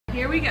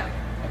Here we go.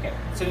 Okay,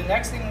 so the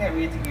next thing that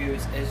we have to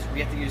use is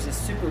we have to use this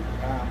super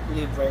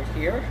lube right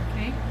here.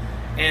 Okay.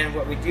 And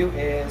what we do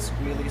is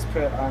we at least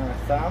put it on our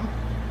thumb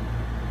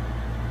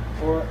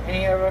or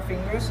any of our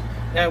fingers.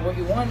 Now what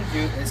you want to do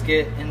is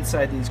get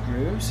inside these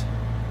grooves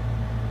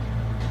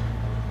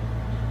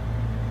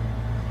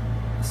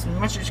as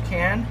much as you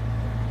can.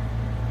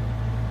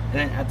 And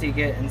then after you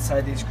get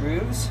inside these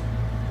grooves,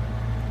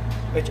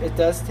 which it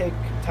does take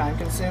time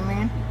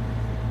consuming.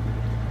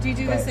 Do you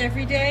do this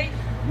every day?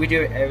 We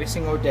do it every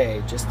single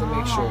day just to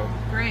make sure.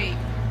 Great.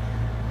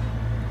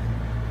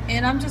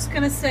 And I'm just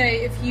going to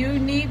say, if you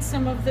need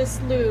some of this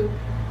lube,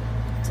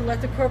 to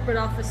let the corporate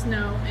office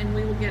know and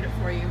we will get it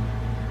for you.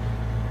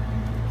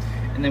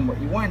 And then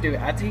what you want to do,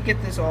 after you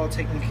get this all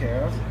taken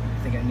care of, I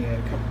think I need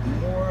a couple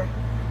more.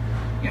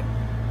 Yep.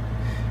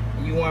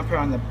 You want to put it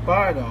on the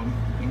bottom.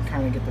 You can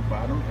kind of get the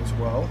bottom as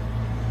well.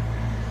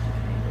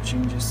 But you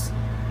can just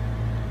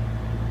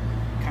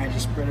kind of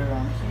just spread it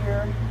on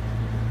here.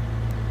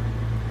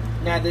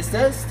 Now this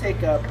does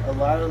take up a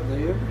lot of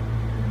lube.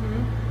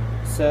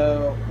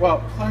 So,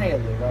 well, plenty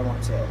of lube. I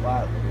won't say a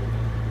lot of lube.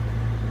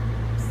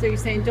 So you're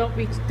saying don't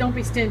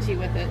be stingy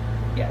with it.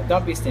 Yeah,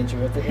 don't be stingy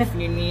with it. If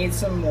you need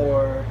some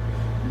more,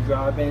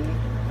 Robin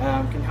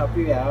can help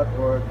you out,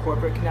 or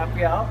corporate can help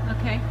you out.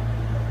 Okay.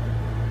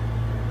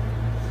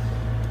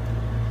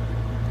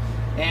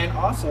 And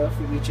also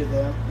for each of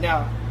them.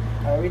 Now,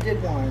 I already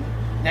did one.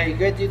 Now you're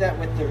going to do that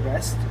with the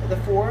rest of the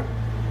 4,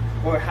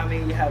 or how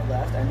many you have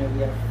left. I know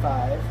we have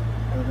 5.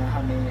 I don't know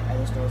how many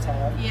other stores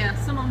have. Yeah,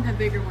 some of them have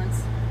bigger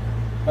ones.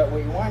 But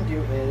what you want to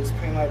do is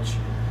pretty much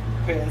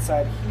put it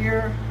inside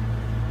here.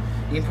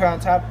 You can put it on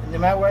top, no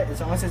matter what,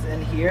 as long as it's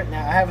in here. Now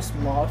I have a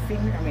small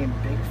finger,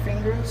 big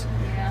fingers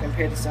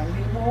compared to some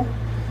people.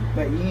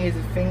 But you can use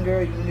a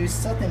finger, you can use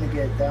something to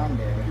get it down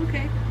there.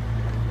 Okay.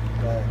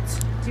 But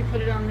do you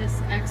put it on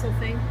this axle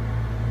thing?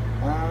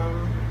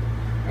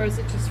 Or is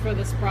it just for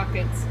the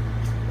sprockets?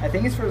 I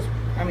think it's for,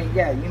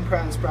 yeah, you can put it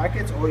on the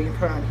sprockets or you can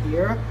put it on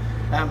here.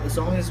 As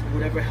long as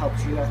whatever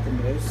helps you out the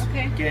most,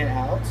 get it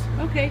out.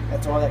 Okay.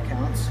 That's all that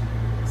counts.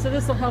 So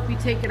this will help you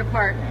take it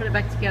apart and put it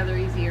back together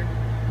easier.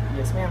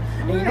 Yes, ma'am.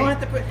 And you don't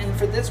have to put, and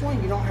for this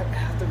one, you don't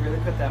have to really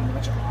put that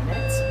much on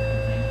it.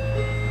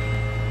 Okay.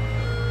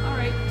 All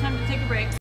right, time to take a break.